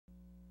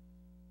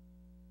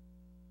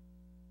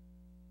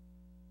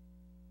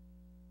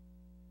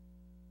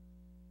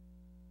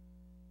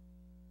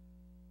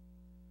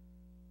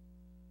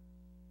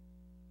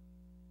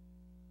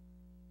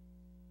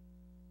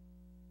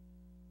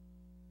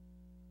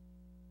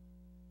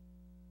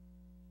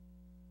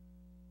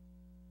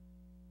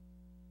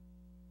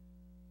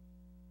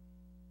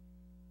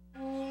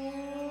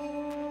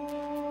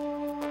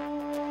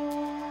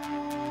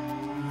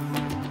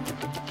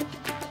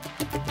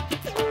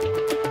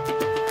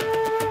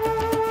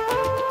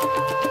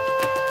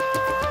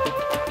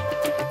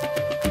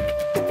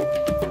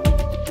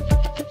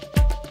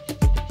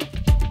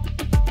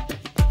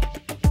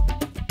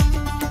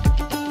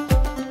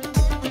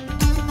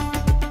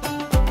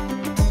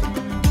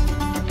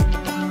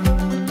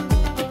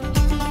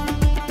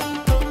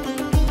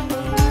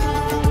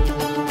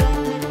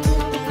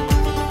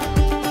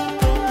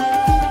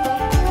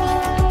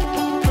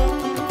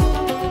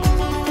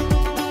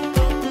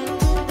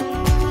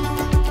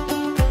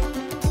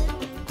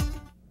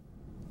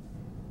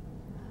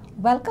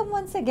Welcome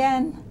once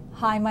again.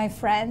 Hi, my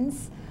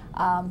friends.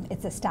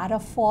 It's the start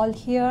of fall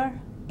here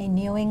in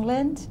New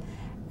England,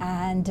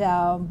 and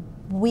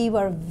we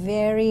were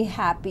very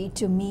happy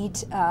to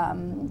meet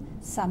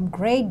some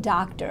great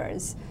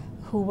doctors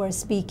who were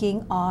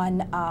speaking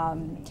on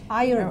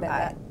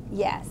Ayurveda.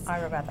 Yes.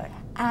 Ayurvedic.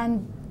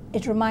 And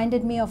it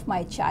reminded me of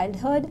my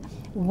childhood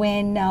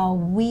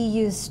when we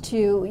used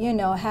to,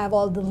 have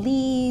all the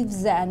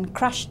leaves and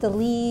crush the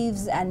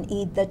leaves and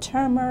eat the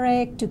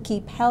turmeric to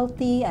keep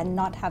healthy and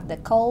not have the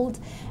cold.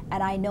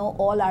 And I know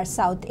all our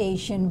South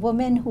Asian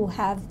women who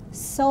have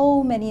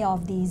so many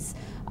of these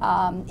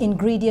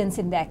ingredients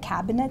in their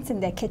cabinets,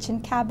 in their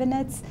kitchen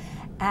cabinets.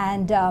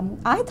 And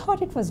I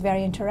thought it was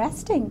very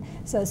interesting.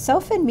 So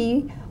Soph and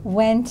me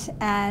went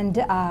and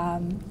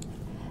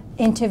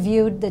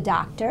interviewed the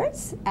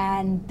doctors,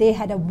 and they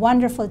had a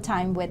wonderful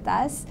time with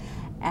us.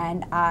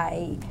 And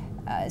I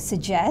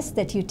suggest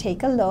that you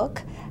take a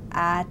look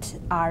at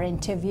our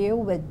interview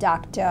with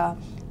Dr.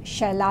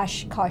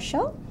 Shailesh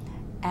Kaushal,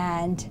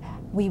 and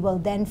we will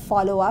then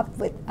follow up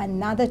with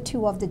another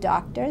two of the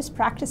doctors,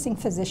 practicing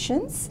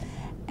physicians,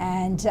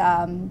 and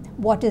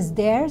what is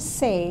their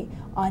say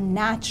on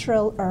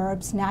natural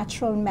herbs,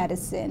 natural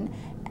medicine,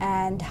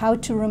 and how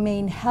to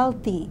remain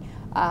healthy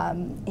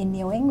in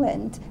New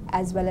England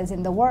as well as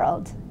in the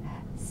world.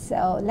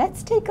 So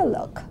let's take a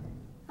look.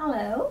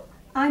 Hello,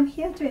 I'm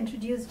here to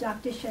introduce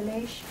Dr.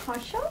 Shailesh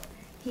Kaushal.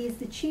 He is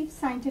the Chief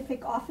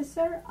Scientific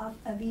Officer of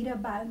Aveta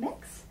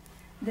Biomics.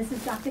 This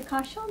is Dr.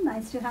 Kaushal.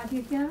 Nice to have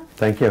you here.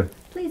 Thank you.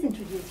 Please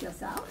introduce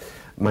yourself.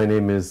 My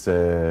name is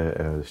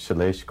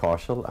Shailesh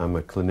Kaushal. I'm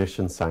a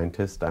clinician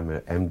scientist. I'm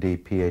an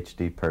MD,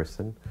 PhD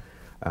person.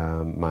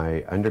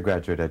 My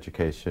undergraduate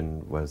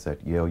education was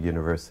at Yale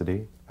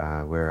University,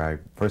 where I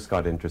first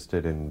got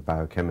interested in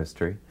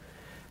biochemistry.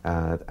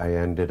 I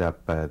ended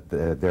up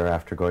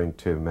thereafter going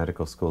to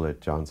medical school at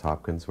Johns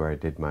Hopkins, where I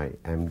did my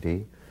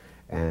MD,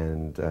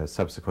 and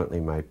subsequently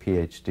my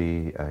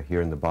PhD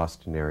here in the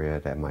Boston area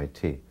at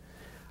MIT.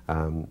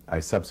 I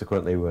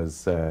subsequently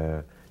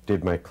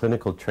did my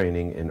clinical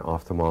training in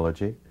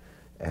ophthalmology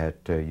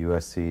at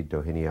USC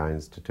Doheny Eye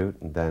Institute,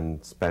 and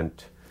then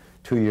spent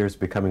 2 years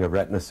becoming a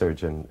retina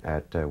surgeon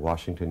at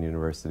Washington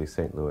University,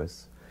 St.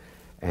 Louis.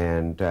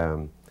 And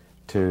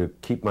to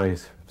keep my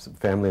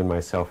family and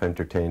myself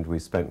entertained, we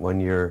spent 1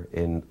 year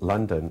in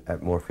London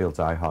at Moorfields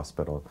Eye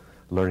Hospital,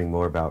 learning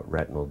more about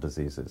retinal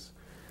diseases.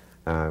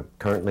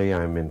 Currently,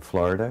 I'm in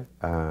Florida.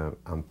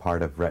 I'm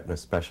part of Retina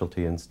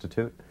Specialty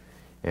Institute,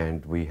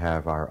 and we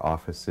have our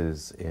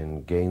offices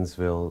in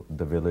Gainesville,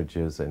 the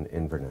Villages, and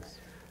Inverness.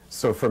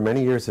 So for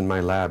many years in my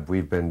lab,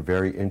 we've been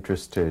very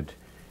interested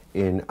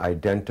in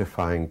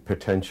identifying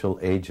potential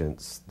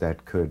agents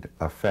that could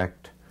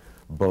affect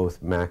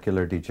both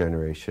macular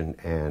degeneration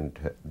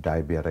and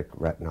diabetic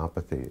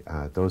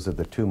retinopathy. Those are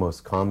the two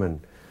most common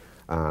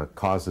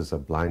causes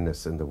of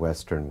blindness in the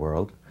Western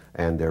world,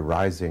 and they're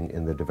rising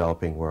in the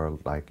developing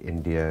world like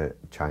India,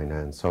 China,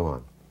 and so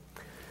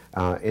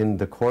on. In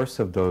the course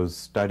of those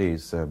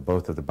studies,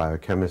 both of the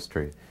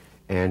biochemistry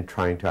and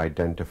trying to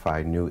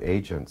identify new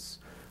agents,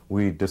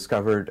 we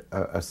discovered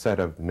a set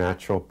of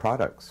natural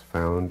products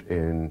found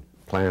in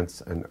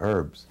plants and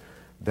herbs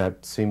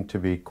that seem to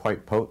be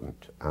quite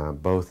potent,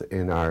 both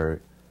in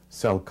our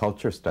cell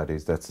culture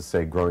studies, that's to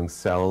say growing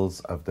cells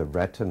of the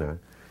retina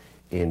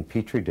in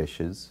petri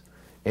dishes,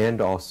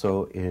 and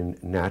also in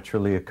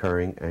naturally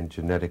occurring and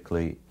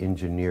genetically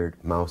engineered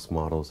mouse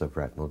models of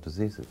retinal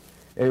diseases.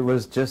 It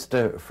was just,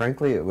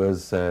 frankly, it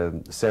was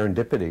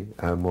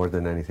serendipity more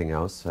than anything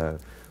else.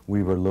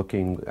 We were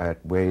looking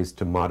at ways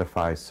to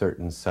modify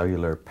certain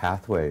cellular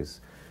pathways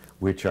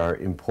which are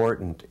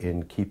important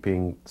in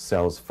keeping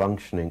cells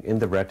functioning in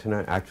the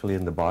retina, actually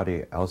in the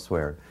body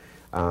elsewhere,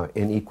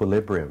 in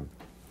equilibrium.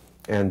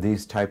 And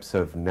these types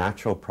of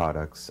natural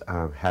products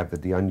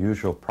have the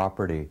unusual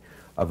property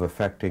of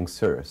affecting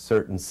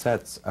certain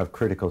sets of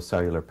critical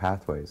cellular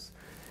pathways.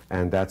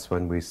 And that's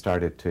when we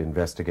started to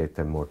investigate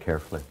them more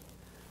carefully.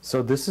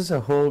 So this is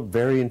a whole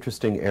very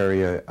interesting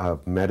area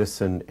of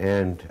medicine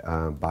and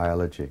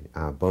biology,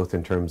 both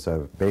in terms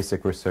of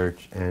basic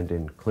research and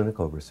in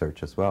clinical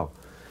research as well.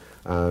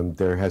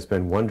 There has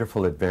been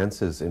wonderful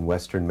advances in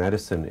Western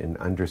medicine in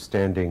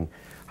understanding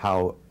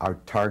how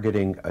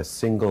targeting a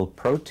single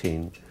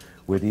protein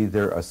with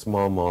either a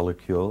small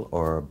molecule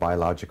or a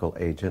biological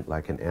agent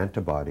like an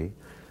antibody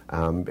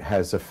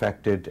has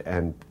affected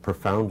and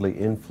profoundly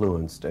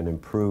influenced and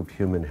improved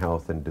human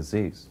health and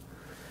disease.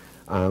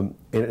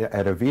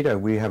 At Aveta,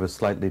 we have a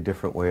slightly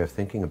different way of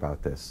thinking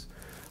about this.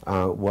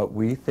 What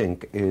we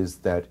think is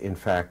that, in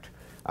fact,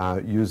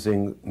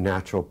 using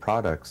natural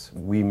products,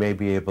 we may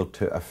be able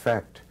to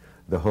affect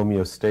the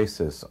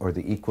homeostasis or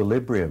the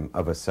equilibrium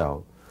of a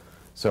cell.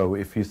 So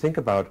if you think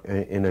about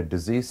in a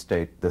disease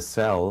state, the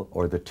cell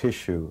or the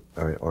tissue,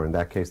 or in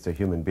that case the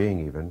human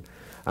being even,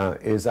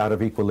 is out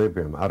of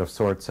equilibrium, out of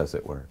sorts as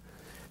it were.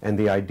 And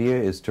the idea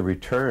is to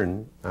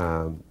return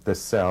the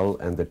cell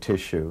and the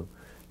tissue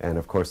and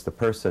of course the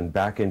person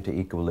back into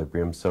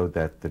equilibrium so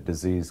that the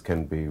disease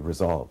can be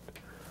resolved.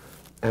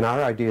 And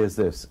our idea is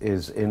this,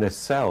 is in a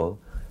cell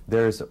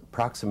there's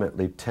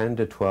approximately 10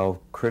 to 12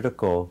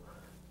 critical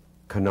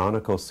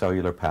canonical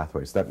cellular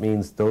pathways. That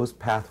means those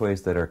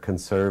pathways that are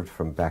conserved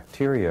from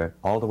bacteria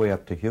all the way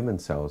up to human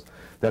cells,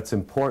 that's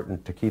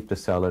important to keep the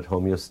cell at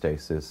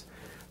homeostasis,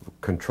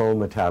 control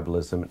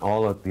metabolism, and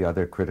all of the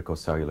other critical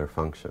cellular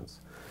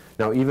functions.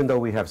 Now, even though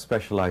we have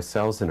specialized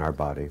cells in our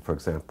body, for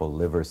example,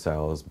 liver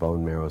cells,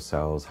 bone marrow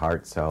cells,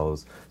 heart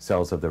cells,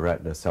 cells of the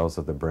retina, cells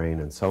of the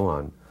brain, and so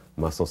on,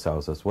 muscle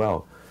cells as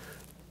well,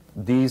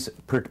 these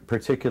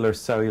particular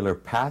cellular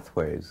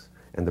pathways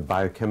and the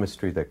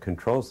biochemistry that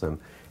controls them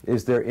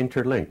they're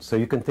interlinked. So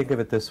you can think of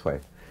it this way.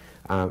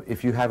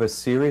 If you have a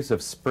series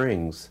of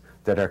springs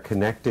that are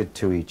connected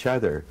to each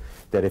other,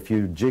 that if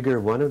you jigger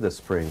one of the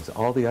springs,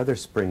 all the other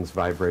springs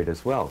vibrate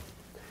as well.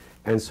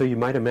 And so you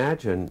might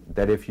imagine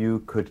that if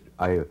you could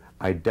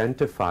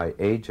identify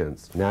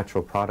agents,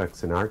 natural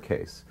products in our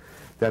case,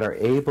 that are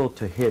able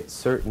to hit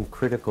certain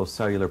critical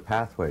cellular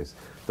pathways,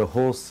 the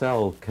whole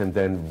cell can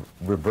then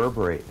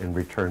reverberate and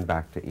return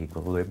back to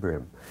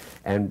equilibrium.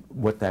 And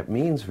what that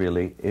means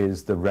really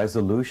is the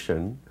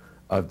resolution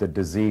of the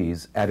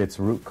disease at its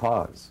root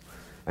cause.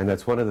 And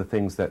that's one of the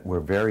things that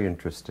we're very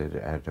interested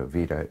at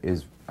Aveta,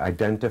 is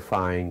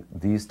identifying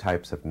these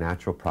types of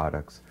natural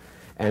products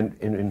and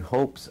in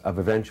hopes of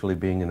eventually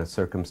being in a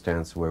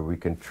circumstance where we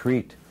can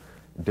treat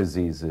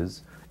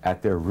diseases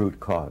at their root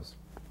cause.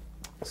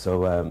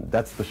 So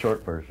that's the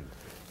short version.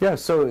 Yeah,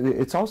 so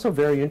it's also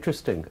very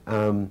interesting.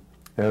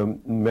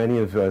 Many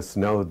of us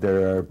know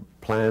there are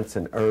plants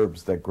and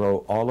herbs that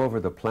grow all over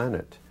the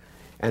planet,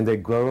 and they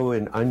grow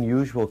in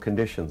unusual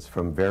conditions,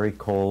 from very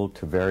cold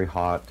to very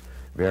hot,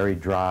 very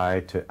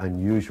dry to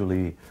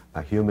unusually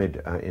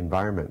humid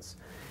environments.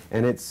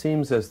 And it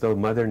seems as though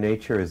Mother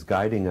Nature is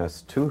guiding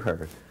us to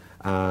her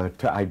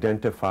to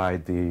identify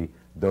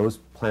those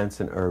plants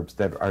and herbs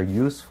that are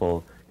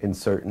useful in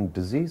certain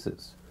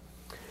diseases.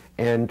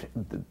 And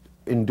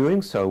in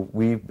doing so,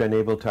 we've been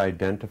able to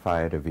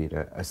identify at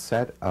Aveta a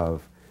set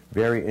of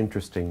very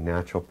interesting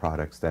natural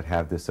products that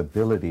have this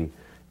ability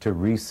to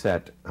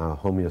reset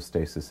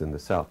homeostasis in the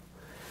cell.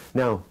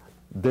 Now,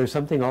 there's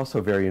something also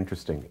very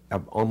interesting.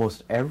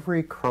 Almost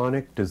every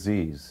chronic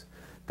disease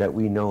that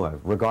we know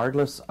of,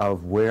 regardless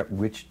of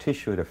which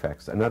tissue it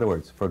affects, in other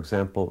words, for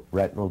example,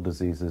 retinal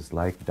diseases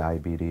like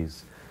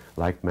diabetes,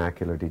 like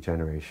macular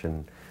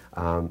degeneration,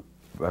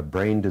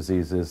 brain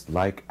diseases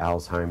like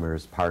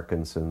Alzheimer's,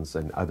 Parkinson's,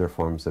 and other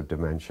forms of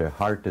dementia,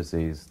 heart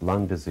disease,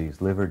 lung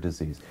disease, liver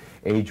disease,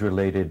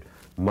 age-related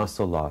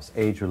muscle loss,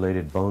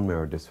 age-related bone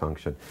marrow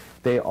dysfunction,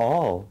 they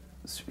all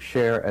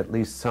share at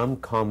least some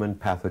common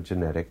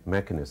pathogenetic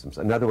mechanisms.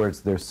 In other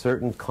words, there's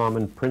certain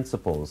common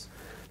principles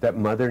that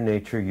Mother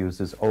Nature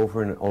uses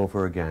over and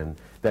over again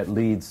that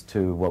leads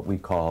to what we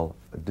call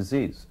a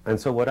disease. And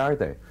so what are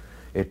they?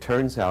 It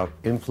turns out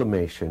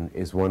inflammation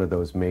is one of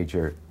those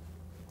major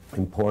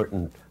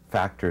important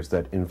factors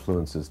that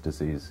influences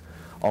disease.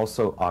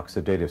 Also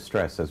oxidative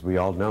stress. As we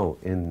all know,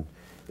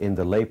 in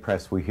the lay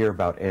press we hear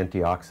about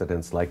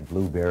antioxidants like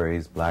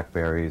blueberries,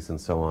 blackberries, and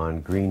so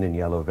on, green and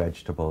yellow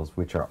vegetables,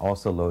 which are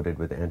also loaded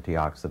with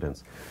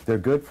antioxidants. They're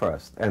good for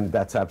us, and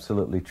that's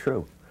absolutely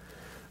true.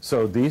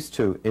 So these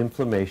two,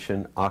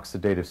 inflammation,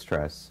 oxidative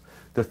stress.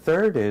 The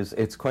third is,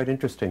 it's quite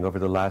interesting, over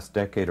the last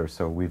decade or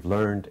so we've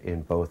learned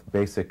in both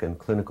basic and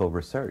clinical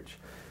research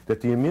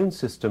that the immune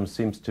system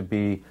seems to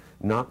be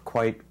not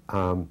quite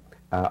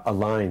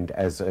aligned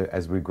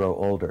as we grow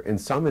older. In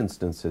some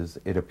instances,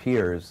 it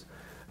appears,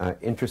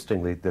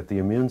 interestingly, that the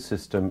immune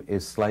system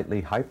is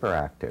slightly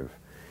hyperactive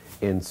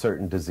in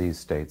certain disease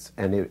states.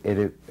 And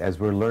as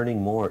we're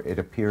learning more, it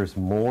appears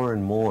more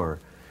and more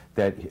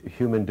that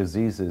human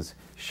diseases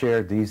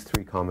share these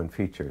three common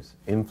features: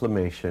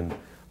 inflammation,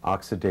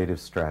 oxidative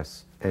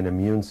stress, and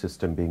immune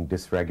system being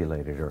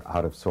dysregulated or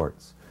out of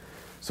sorts.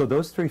 So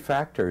those three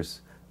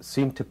factors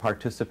seem to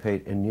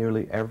participate in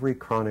nearly every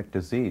chronic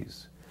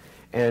disease.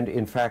 And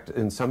in fact,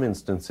 in some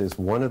instances,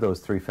 one of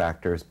those three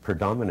factors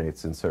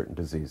predominates in certain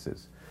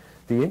diseases.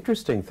 The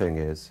interesting thing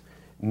is,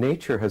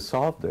 nature has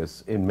solved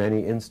this in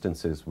many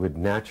instances with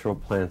natural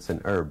plants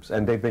and herbs,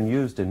 and they've been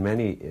used in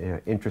many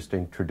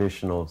interesting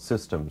traditional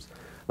systems,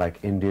 like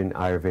Indian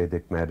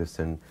Ayurvedic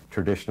medicine,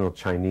 traditional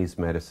Chinese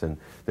medicine,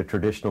 the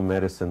traditional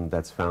medicine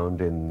that's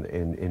found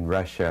in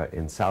Russia,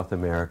 in South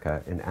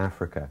America, in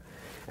Africa.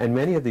 And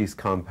many of these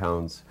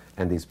compounds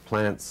and these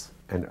plants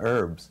and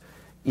herbs,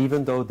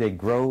 even though they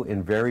grow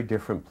in very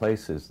different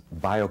places,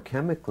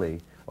 biochemically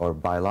or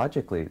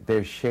biologically,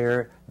 they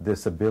share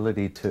this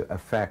ability to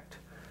affect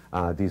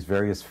these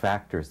various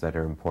factors that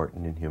are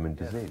important in human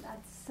disease.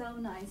 That's so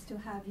nice to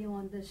have you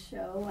on this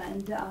show,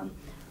 and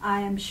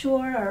I am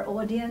sure our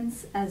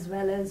audience as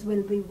well as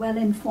will be well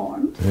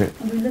informed.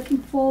 And we're looking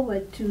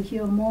forward to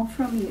hear more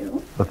from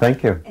you. Well,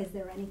 thank you. Is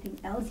there anything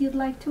else you'd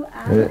like to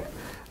add?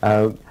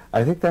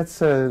 I think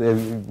that's,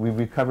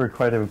 we've covered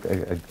quite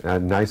a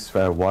nice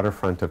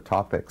waterfront of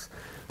topics.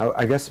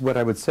 I guess what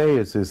I would say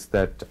is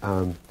that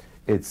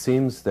it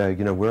seems that,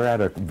 we're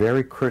at a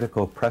very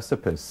critical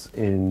precipice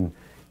in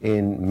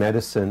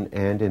medicine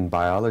and in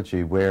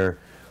biology, where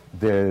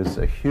there's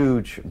a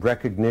huge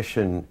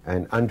recognition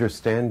and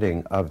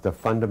understanding of the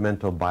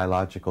fundamental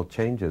biological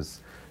changes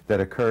that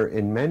occur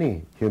in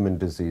many human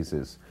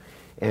diseases.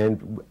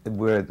 And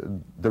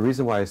the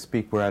reason why I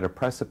speak we're at a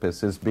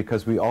precipice is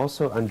because we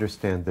also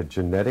understand the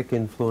genetic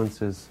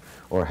influences,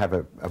 or have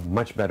a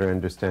much better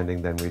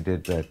understanding than we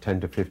did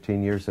 10 to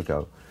 15 years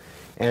ago.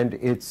 And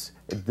it's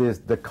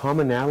the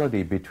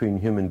commonality between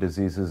human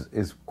diseases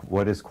is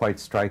what is quite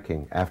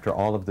striking after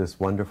all of this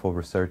wonderful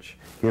research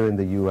here in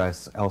the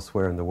U.S.,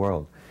 elsewhere in the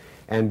world.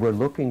 And we're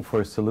looking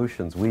for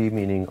solutions, we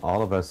meaning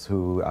all of us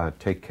who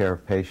take care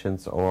of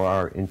patients or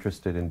are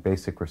interested in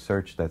basic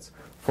research that's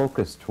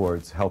focused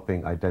towards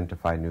helping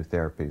identify new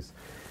therapies.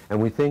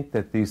 And we think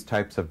that these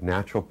types of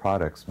natural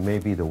products may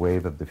be the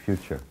wave of the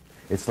future.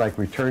 It's like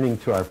returning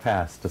to our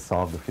past to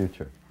solve the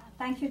future.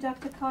 Thank you,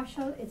 Dr.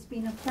 Kaushal. It's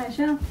been a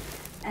pleasure,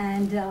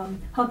 and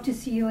hope to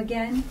see you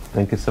again.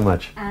 Thank you so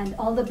much. And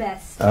all the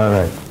best. All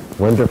right.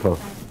 Wonderful.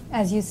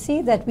 As you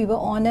see, that we were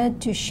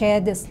honored to share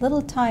this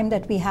little time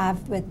that we had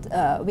with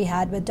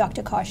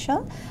Dr.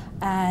 Kaushal,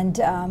 and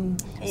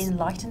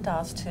enlightened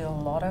us to a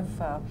lot of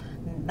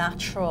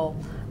natural,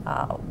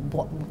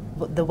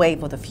 the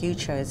wave of the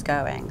future is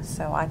going.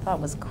 So I thought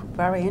it was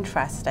very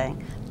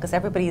interesting, because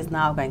everybody is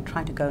now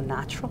trying to go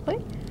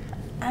naturally.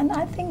 And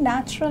I think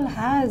natural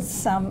has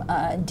some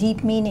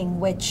deep meaning,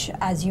 which,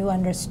 as you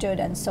understood,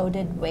 and so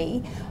did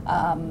we,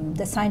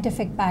 the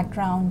scientific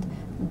background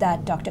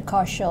that Dr.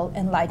 Kaushal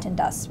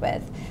enlightened us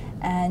with.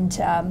 And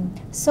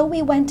so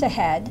we went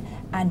ahead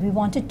and we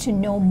wanted to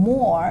know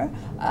more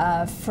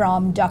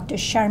from Dr.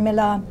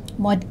 Sharmila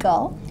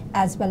Mudgal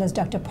as well as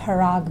Dr.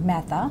 Parag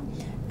Mehta.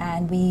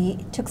 And we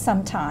took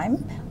some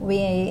time,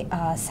 we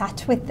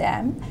sat with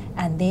them,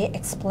 and they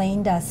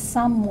explained us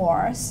some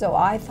more. So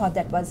I thought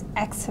that was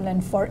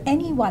excellent for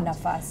any one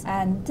of us.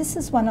 And this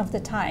is one of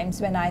the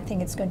times when I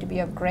think it's going to be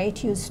of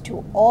great use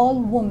to all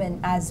women,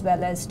 as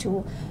well as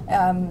to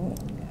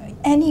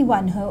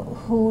anyone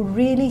who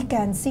really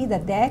can see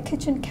that their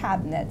kitchen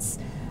cabinets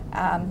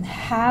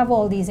have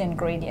all these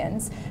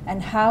ingredients,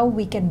 and how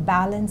we can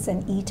balance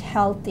and eat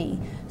healthy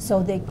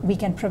so that we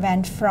can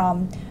prevent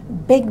from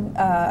big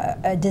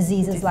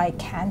diseases like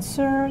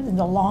cancer in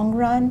the long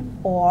run,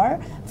 or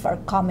for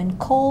common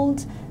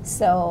cold.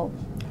 So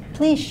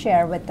please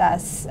share with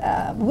us,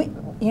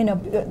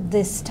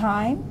 this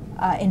time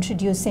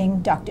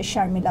introducing Dr.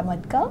 Sharmila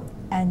Mudgal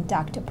and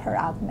Dr.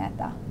 Parag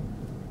Mehta.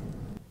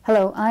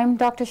 Hello, I'm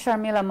Dr.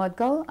 Sharmila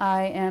Mudgal.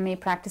 I am a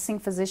practicing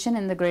physician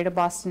in the greater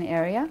Boston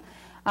area.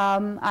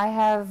 I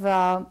have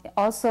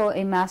also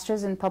a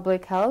master's in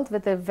public health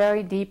with a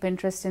very deep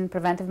interest in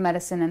preventive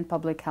medicine and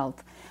public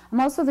health. I'm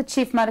also the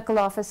chief medical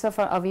officer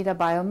for Aveta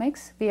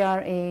Biomics. We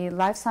are a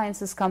life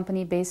sciences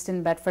company based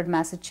in Bedford,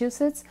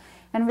 Massachusetts,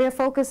 and we are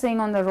focusing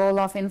on the role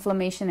of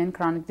inflammation in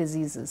chronic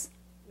diseases.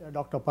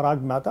 Dr.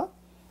 Parag Mehta.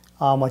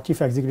 I'm a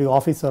chief executive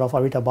officer of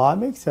Aveta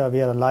Biomics.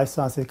 We are a life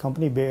sciences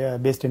company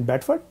based in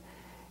Bedford.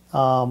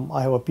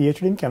 I have a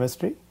PhD in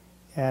chemistry,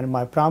 and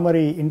my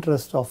primary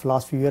interest of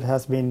last few years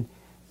has been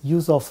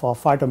use of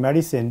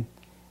phytomedicine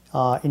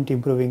into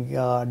improving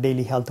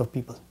daily health of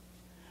people.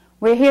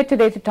 We're here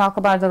today to talk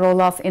about the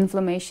role of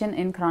inflammation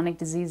in chronic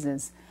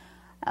diseases.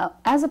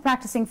 As a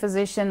practicing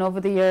physician over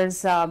the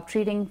years,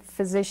 treating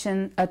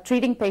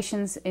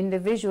patients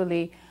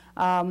individually,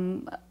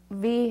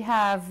 we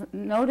have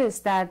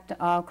noticed that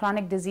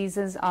chronic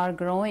diseases are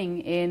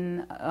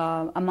growing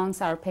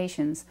amongst our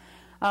patients.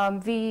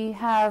 We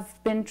have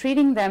been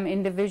treating them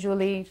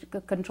individually,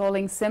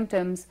 controlling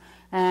symptoms,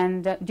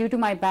 and due to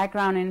my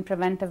background in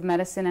preventive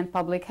medicine and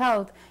public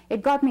health,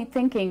 it got me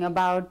thinking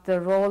about the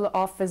role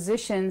of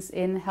physicians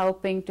in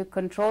helping to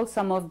control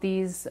some of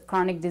these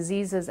chronic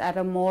diseases at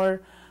a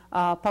more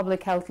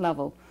public health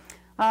level.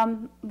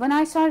 When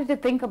I started to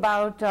think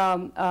about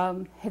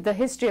the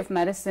history of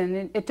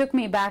medicine, it took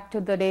me back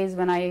to the days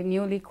when I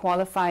newly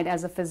qualified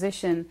as a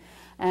physician.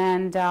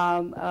 And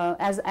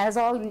as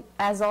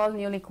all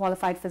newly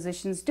qualified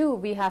physicians do,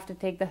 we have to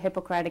take the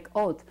Hippocratic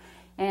Oath.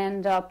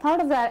 And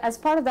as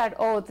part of that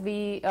oath,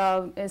 we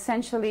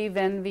essentially,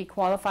 when we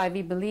qualify,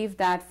 we believe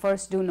that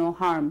first do no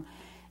harm.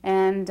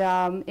 And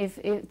if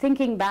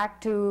thinking back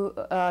to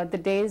the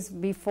days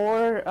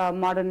before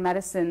modern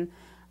medicine,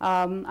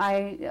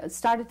 I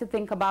started to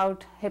think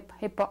about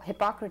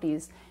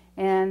Hippocrates.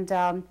 And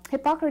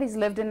Hippocrates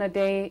lived in a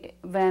day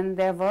when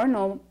there were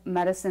no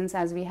medicines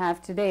as we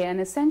have today.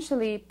 And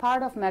essentially,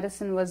 part of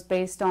medicine was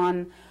based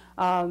on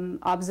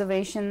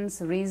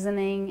observations,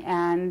 reasoning,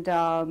 and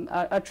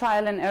a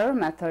trial and error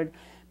method.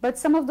 But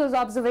some of those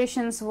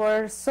observations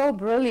were so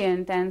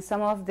brilliant, and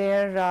some of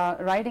their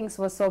writings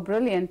were so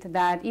brilliant,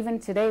 that even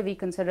today we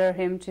consider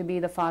him to be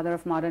the father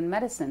of modern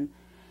medicine.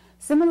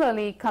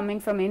 Similarly, coming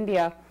from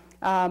India,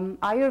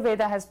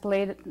 Ayurveda has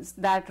played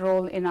that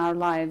role in our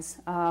lives.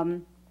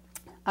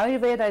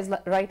 Ayurveda is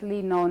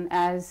rightly known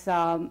as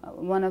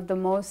one of the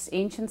most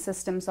ancient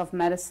systems of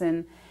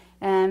medicine.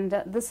 And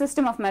the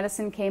system of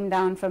medicine came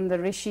down from the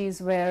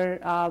rishis, where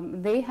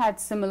they had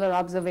similar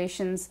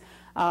observations,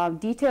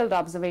 detailed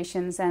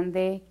observations, and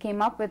they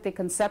came up with a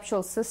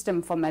conceptual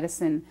system for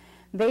medicine.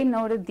 they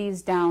noted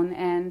these down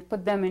and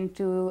put them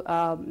into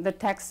the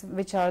texts,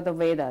 which are the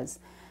Vedas.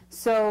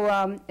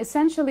 So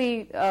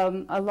essentially,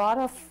 a lot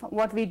of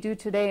what we do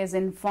today is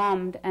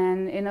informed,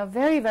 and in a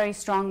very, very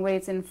strong way,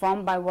 it's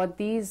informed by what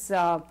these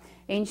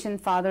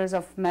ancient fathers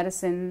of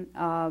medicine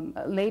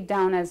laid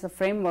down as a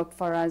framework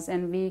for us,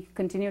 and we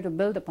continue to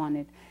build upon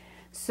it.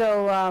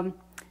 So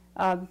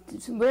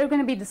we're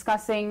going to be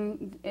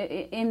discussing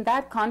in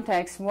that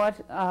context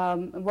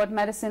what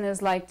medicine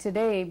is like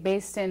today,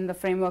 based in the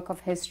framework of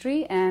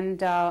history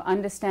and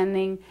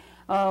understanding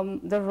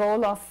the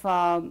role of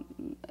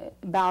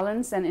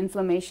balance and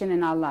inflammation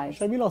in our lives.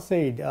 Sharmila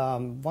said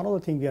one of the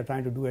things we are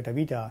trying to do at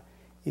Aveta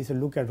is to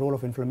look at role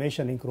of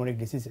inflammation in chronic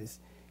diseases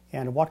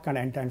and what kind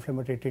of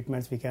anti-inflammatory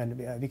treatments we can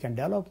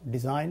develop,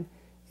 design,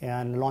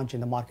 and launch in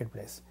the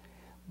marketplace.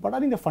 But I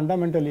think the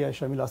fundamentally, as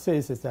Sharmila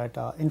says, is that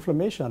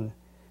inflammation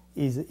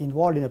is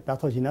involved in the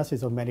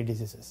pathogenesis of many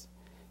diseases.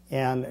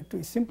 And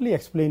to simply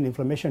explain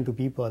inflammation to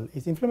people,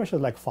 inflammation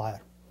is like fire.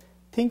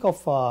 Think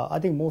of, I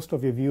think most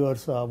of your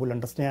viewers will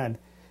understand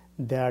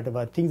that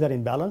when things are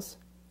in balance,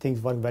 things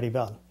work very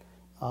well.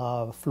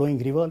 Flowing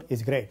river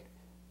is great,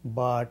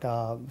 but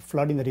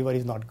flooding the river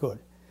is not good.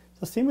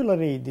 So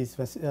similarly,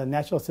 this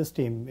natural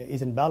system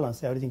is in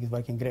balance, everything is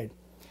working great.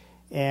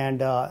 And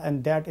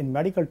that in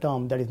medical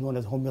term, that is known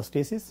as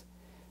homeostasis.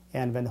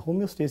 And when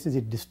homeostasis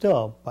is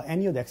disturbed by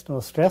any of the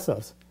external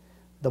stressors,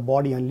 the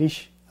body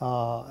unleash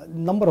a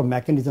number of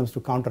mechanisms to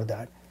counter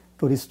that,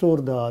 to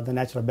restore the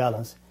natural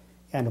balance.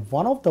 And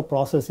one of the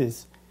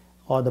processes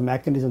or the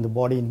mechanism the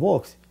body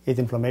invokes is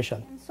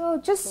inflammation. So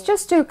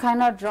just to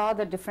kind of draw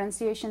the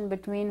differentiation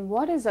between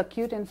what is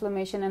acute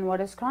inflammation and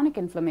what is chronic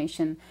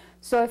inflammation.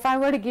 So if I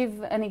were to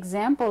give an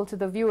example to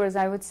the viewers,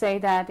 I would say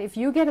that if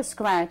you get a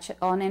scratch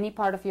on any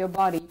part of your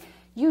body,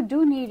 you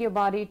do need your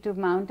body to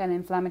mount an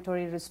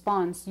inflammatory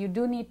response. You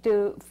do need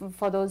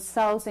for those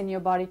cells in your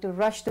body to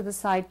rush to the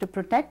side to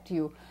protect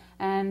you.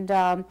 And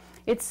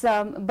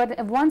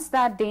but once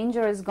that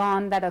danger is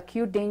gone, that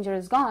acute danger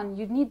is gone,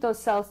 you need those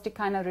cells to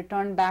kind of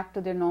return back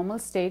to their normal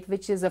state,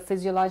 which is a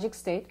physiologic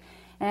state,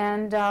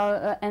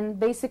 and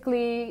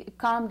basically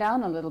calm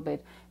down a little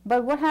bit.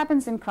 But what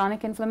happens in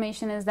chronic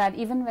inflammation is that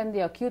even when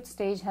the acute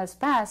stage has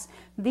passed,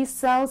 these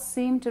cells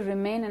seem to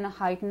remain in a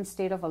heightened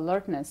state of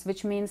alertness,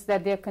 which means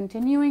that they're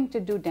continuing to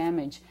do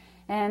damage.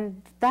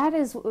 And that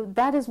is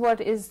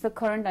what is the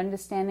current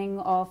understanding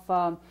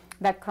of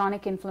that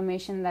chronic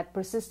inflammation, that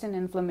persistent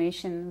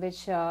inflammation,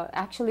 which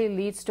actually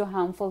leads to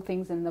harmful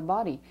things in the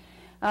body.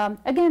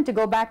 Again, to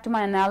go back to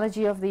my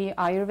analogy of the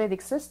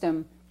Ayurvedic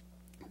system,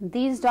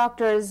 these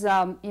doctors,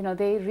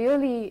 they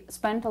really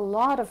spent a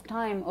lot of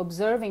time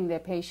observing their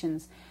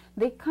patients.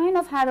 They kind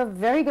of had a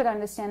very good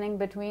understanding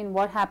between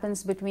what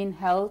happens between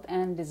health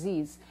and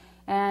disease.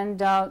 And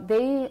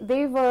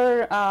they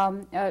were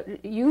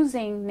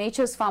using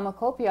nature's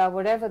pharmacopoeia,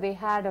 whatever they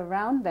had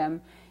around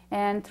them,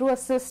 and through a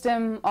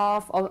system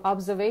of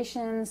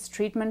observations,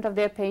 treatment of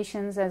their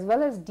patients, as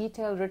well as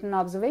detailed written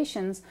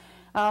observations,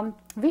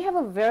 we have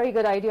a very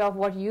good idea of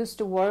what used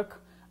to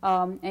work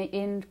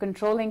in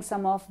controlling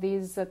some of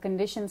these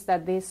conditions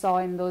that they saw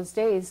in those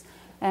days.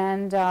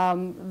 And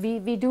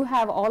we do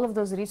have all of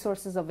those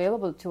resources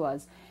available to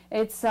us.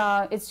 It's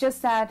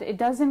just that it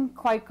doesn't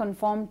quite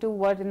conform to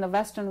what in the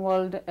Western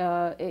world,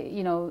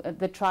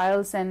 the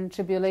trials and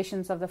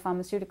tribulations of the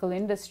pharmaceutical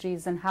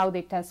industries and how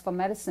they test for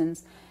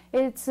medicines.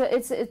 It's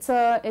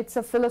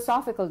a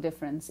philosophical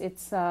difference.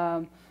 It's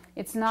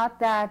not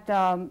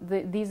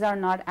that these are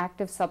not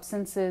active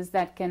substances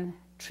that can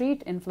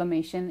treat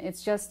inflammation.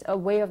 It's just the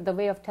way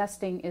of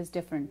testing is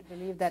different. I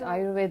believe that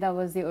Ayurveda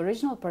was the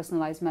original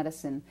personalized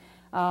medicine.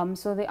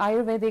 So the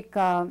Ayurvedic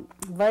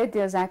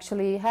Vaidyas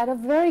actually had a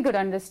very good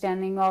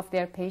understanding of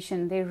their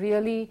patient. They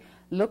really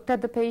looked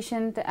at the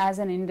patient as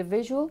an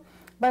individual,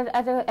 but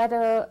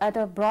at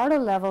a broader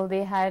level,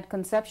 they had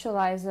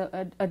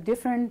conceptualized a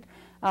different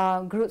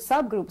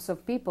subgroups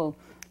of people.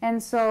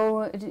 And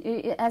so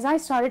as I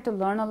started to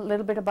learn a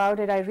little bit about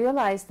it, I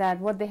realized that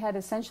what they had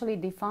essentially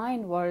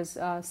defined was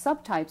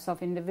subtypes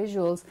of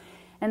individuals.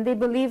 And they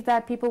believed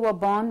that people were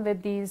born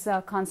with these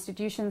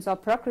constitutions or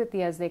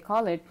prakriti, as they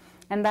call it,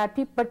 and that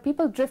but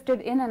people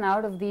drifted in and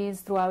out of these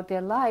throughout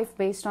their life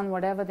based on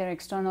whatever their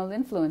external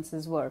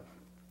influences were.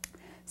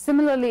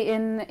 Similarly,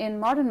 in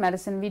modern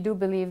medicine, we do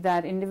believe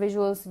that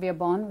individuals, we are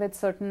born with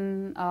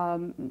certain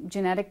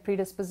genetic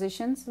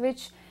predispositions,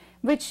 which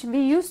we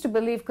used to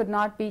believe could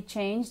not be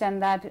changed,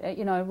 and that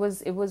it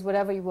was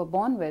whatever you were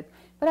born with.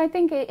 But I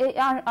think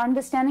our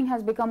understanding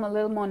has become a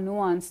little more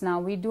nuanced now.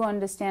 We do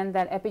understand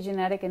that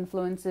epigenetic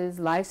influences,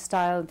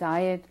 lifestyle,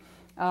 diet,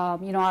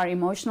 our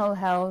emotional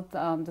health,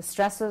 the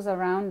stresses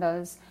around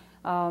us,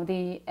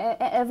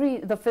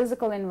 the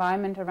physical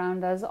environment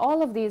around us,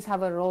 all of these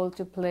have a role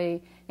to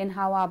play in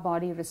how our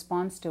body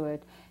responds to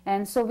it.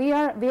 And so we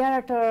are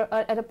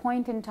at a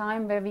point in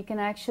time where we can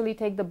actually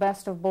take the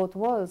best of both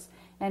worlds,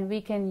 and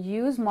we can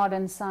use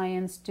modern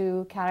science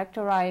to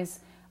characterize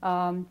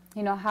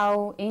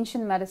how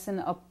ancient medicine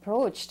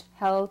approached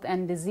health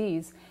and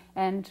disease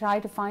and try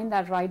to find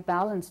that right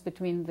balance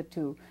between the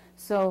two.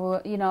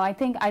 So, you know, I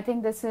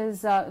think this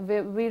is,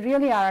 we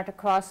really are at a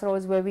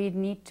crossroads where we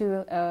need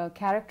to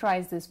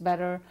characterize this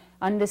better,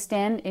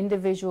 understand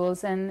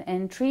individuals,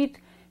 and treat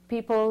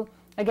people,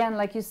 again,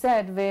 like you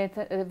said,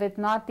 with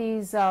not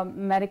these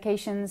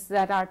medications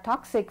that are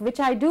toxic, which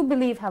I do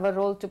believe have a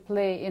role to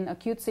play in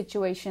acute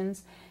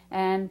situations,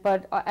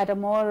 but at a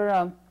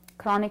more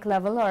chronic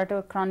level or at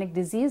a chronic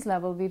disease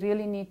level, we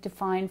really need to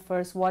find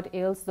first what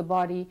ails the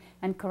body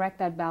and correct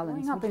that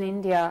balance. Growing up in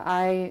India,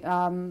 I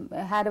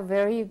had a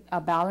very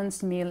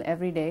balanced meal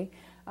every day.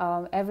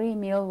 Every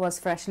meal was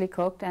freshly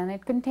cooked, and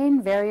it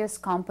contained various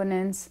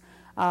components,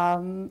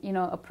 you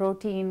know, a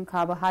protein,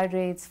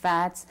 carbohydrates,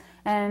 fats,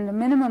 and a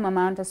minimum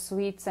amount of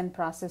sweets and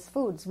processed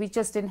foods. We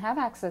just didn't have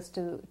access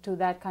to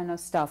that kind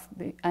of stuff,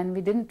 and we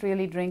didn't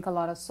really drink a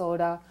lot of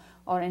soda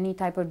or any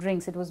type of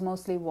drinks. It was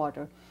mostly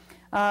water.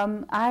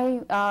 I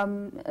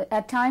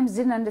at times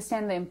didn't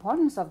understand the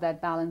importance of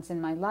that balance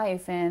in my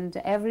life, and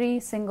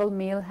every single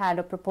meal had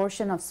a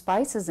proportion of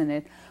spices in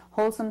it,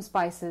 wholesome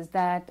spices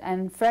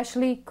and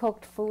freshly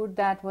cooked food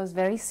that was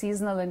very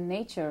seasonal in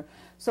nature.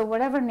 So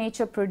whatever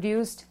nature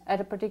produced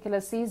at a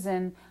particular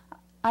season,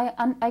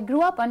 I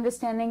grew up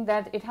understanding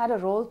that it had a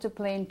role to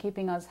play in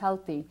keeping us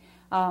healthy.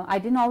 I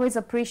didn't always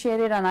appreciate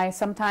it, and I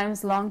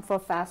sometimes longed for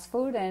fast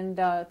food and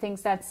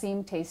things that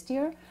seemed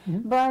tastier.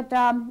 But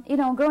you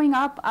know, growing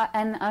up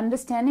and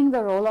understanding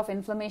the role of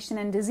inflammation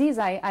and disease,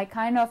 I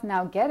kind of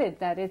now get it,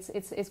 that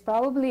it's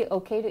probably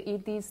okay to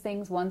eat these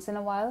things once in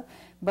a while,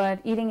 but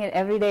eating it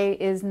every day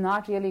is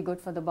not really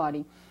good for the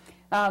body.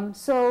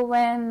 So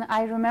when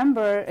I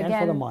remember, again,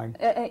 and for the mind.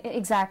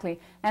 Exactly,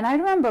 and I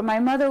remember my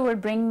mother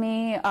would bring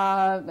me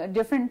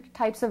different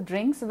types of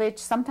drinks, which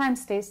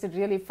sometimes tasted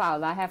really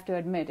foul. I have to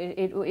admit,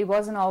 it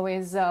wasn't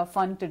always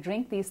fun to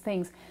drink these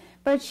things.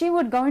 But she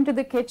would go into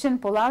the kitchen,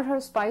 pull out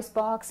her spice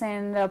box,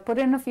 and put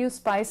in a few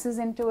spices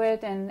into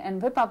it, and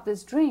whip up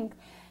this drink.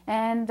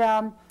 And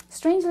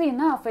strangely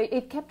enough,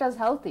 it kept us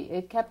healthy.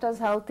 It kept us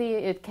healthy.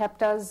 It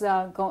kept us,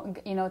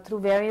 you know, through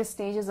various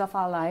stages of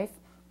our life.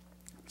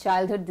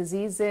 Childhood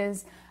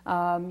diseases,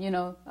 you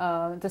know,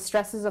 the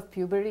stresses of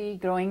puberty,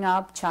 growing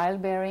up,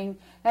 childbearing.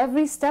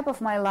 Every step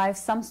of my life,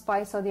 some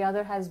spice or the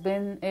other has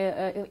been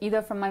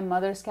either from my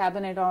mother's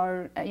cabinet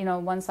or, you know,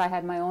 once I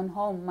had my own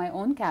home, my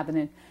own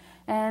cabinet.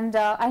 And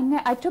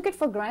I took it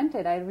for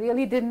granted. I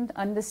really didn't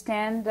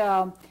understand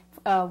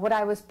what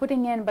I was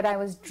putting in, but I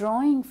was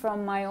drawing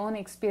from my own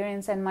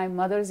experience and my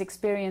mother's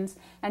experience,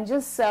 and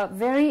just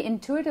very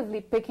intuitively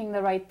picking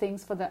the right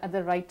things at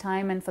the right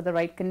time and for the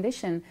right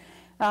condition.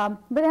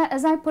 But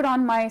as I put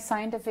on my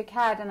scientific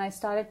hat and I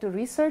started to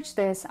research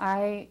this,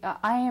 I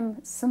am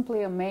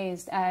simply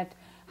amazed at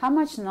how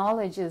much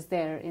knowledge is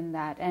there in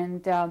that.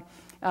 And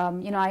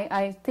you know,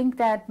 I think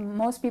that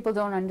most people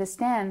don't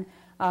understand.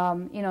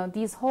 You know,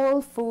 these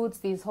whole foods,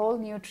 these whole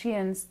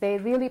nutrients, they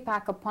really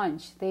pack a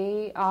punch.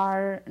 They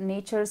are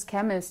nature's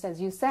chemist,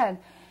 as you said.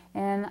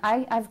 And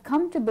I've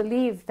come to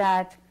believe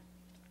that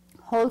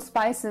whole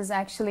spices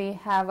actually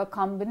have a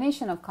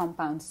combination of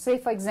compounds. Say,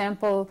 for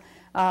example,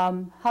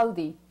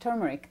 haldi,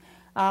 turmeric.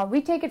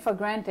 We take it for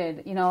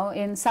granted. You know,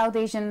 in South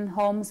Asian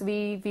homes,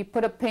 we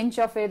put a pinch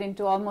of it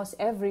into almost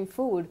every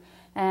food.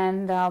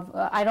 And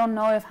I don't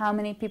know if how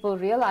many people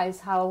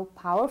realize how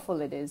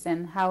powerful it is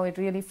and how it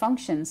really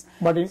functions.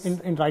 But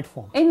in right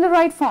form. In the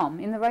right form,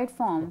 in the right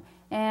form.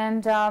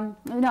 And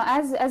you know,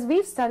 as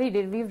we've studied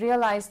it, we've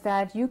realized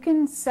that you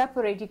can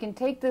separate, you can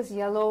take this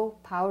yellow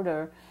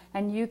powder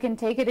and you can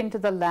take it into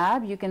the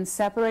lab, you can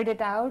separate it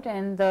out,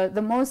 and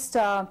the most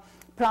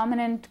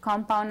prominent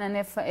compound, and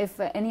if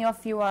any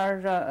of you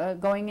are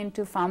going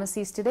into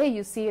pharmacies today,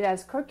 you see it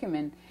as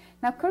curcumin.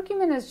 Now,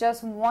 curcumin is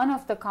just one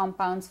of the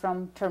compounds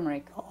from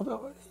turmeric.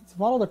 It's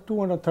one of the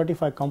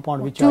 235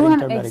 compounds which are in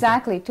turmeric.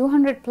 Exactly,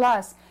 200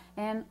 plus.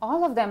 And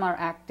all of them are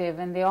active,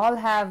 and they all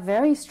have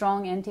very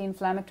strong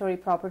anti-inflammatory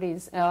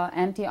properties,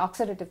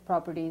 antioxidative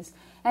properties,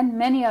 and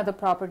many other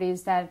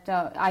properties that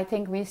I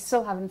think we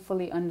still haven't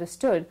fully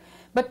understood.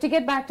 But to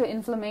get back to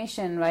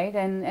inflammation, right,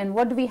 and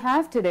what do we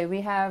have today?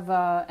 We have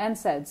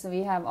NSAIDs.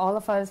 We have, all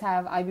of us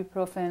have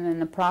ibuprofen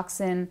and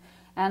naproxen,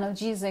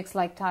 analgesics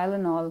like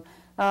Tylenol.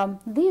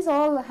 These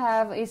all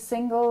have a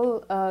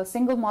single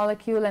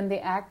molecule, and they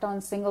act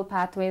on single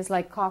pathways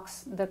like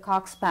the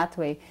COX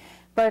pathway.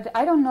 But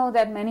I don't know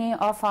that many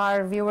of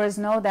our viewers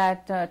know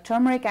that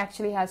turmeric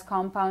actually has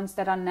compounds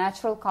that are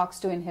natural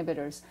COX-2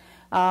 inhibitors.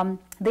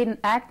 They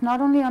act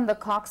not only on the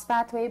COX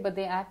pathway, but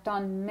they act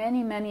on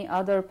many, many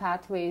other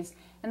pathways,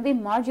 and they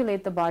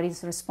modulate the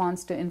body's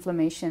response to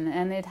inflammation,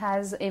 and it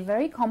has a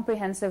very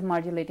comprehensive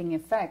modulating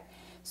effect.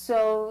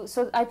 So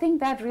I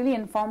think that really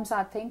informs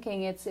our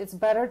thinking. It's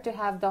better to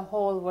have the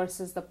whole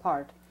versus the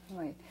part.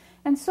 Right.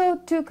 And so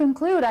to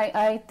conclude,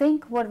 I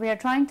think what we are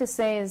trying to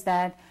say is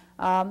that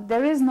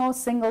there is no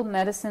single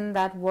medicine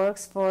that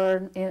works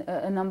for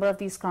a number of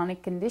these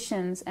chronic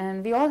conditions,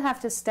 and we all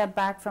have to step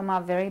back from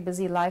our very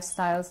busy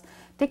lifestyles,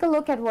 take a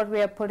look at what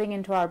we are putting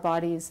into our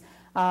bodies.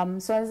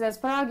 So as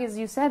Parag, as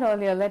you said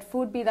earlier, let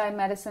food be thy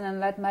medicine and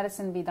let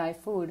medicine be thy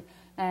food.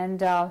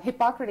 And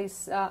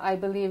Hippocrates, I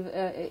believe,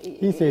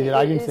 he said it.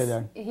 I didn't say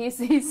that.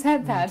 He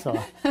said that.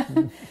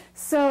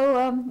 So,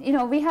 you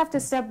know, we have to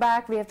step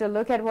back. We have to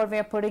look at what we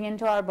are putting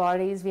into our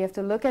bodies. We have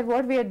to look at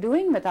what we are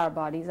doing with our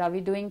bodies. Are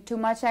we doing too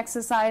much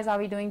exercise? Are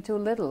we doing too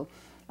little?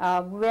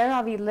 Where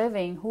are we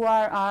living? Who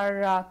are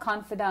our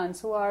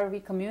confidants? Who are we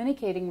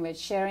communicating with,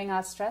 sharing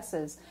our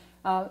stresses?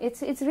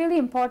 It's really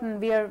important.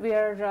 We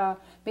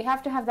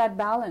have to have that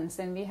balance,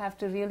 and we have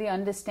to really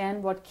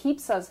understand what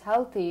keeps us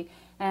healthy.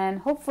 And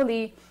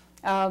hopefully,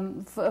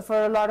 for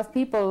a lot of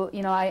people,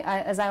 you know,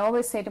 as I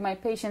always say to my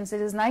patients, it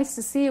is nice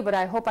to see you, but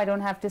I hope I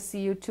don't have to see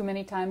you too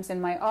many times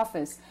in my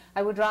office.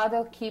 I would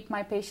rather keep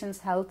my patients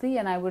healthy,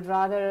 and I would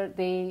rather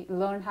they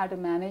learn how to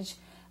manage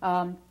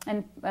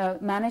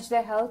manage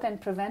their health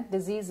and prevent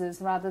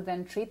diseases rather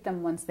than treat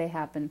them once they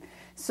happen.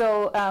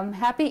 So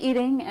happy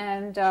eating,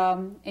 and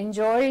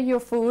enjoy your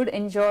food,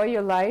 enjoy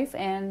your life,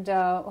 and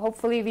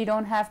hopefully we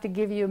don't have to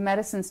give you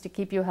medicines to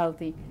keep you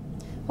healthy.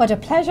 What a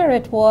pleasure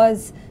it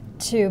was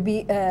to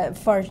be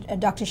for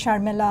Dr.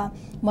 Sharmila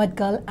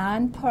Mudgal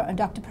and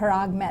Dr.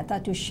 Parag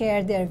Mehta to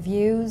share their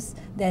views,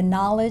 their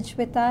knowledge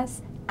with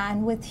us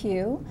and with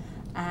you.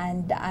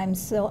 And I'm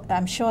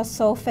sure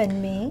Sophie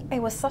and me.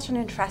 It was such an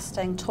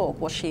interesting talk,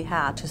 what she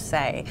had to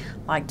say,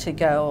 like to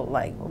go,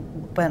 like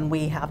when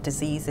we have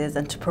diseases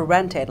and to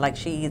prevent it, like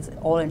she's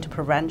all into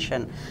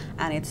prevention.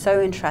 And it's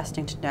so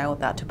interesting to know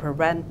that to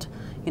prevent,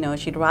 you know,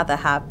 she'd rather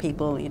have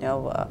people, you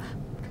know,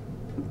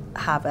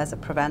 have as a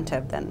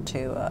preventive than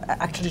to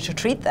actually to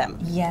treat them.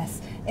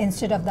 Yes,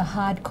 instead of the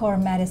hardcore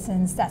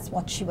medicines, that's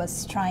what she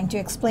was trying to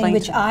explain,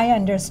 which I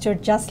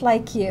understood just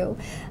like you,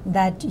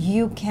 that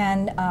you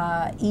can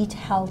eat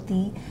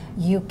healthy,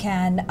 you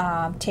can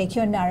take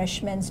your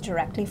nourishments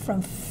directly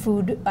from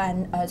food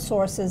and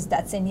sources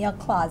that's in your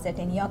closet,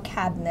 in your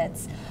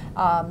cabinets,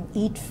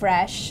 eat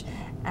fresh,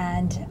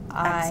 and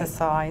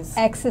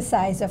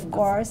exercise, of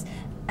course.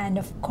 And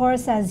of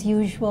course, as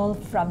usual,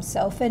 from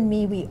Sophie and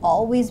me, we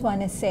always want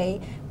to say,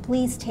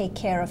 please take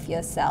care of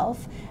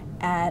yourself,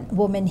 and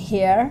women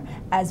here,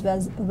 as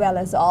well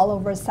as all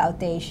over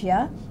South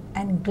Asia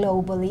and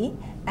globally,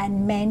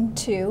 and men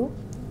too,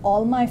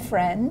 all my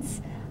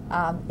friends.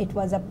 It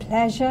was a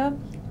pleasure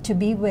to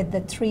be with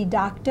the three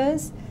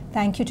doctors.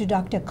 Thank you to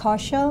Dr.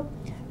 Kaushal,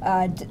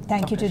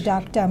 thank you to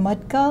Dr.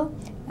 Mudgal,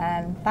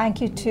 and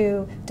thank you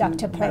to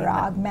Dr.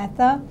 Parag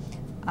Mehta.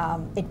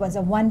 It was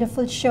a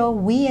wonderful show.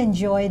 We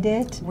enjoyed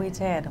it. We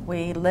did.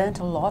 We learned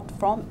a lot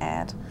from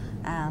Ed,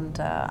 and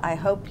I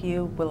hope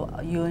you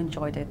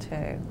enjoyed it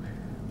too.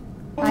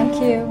 Thank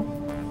you.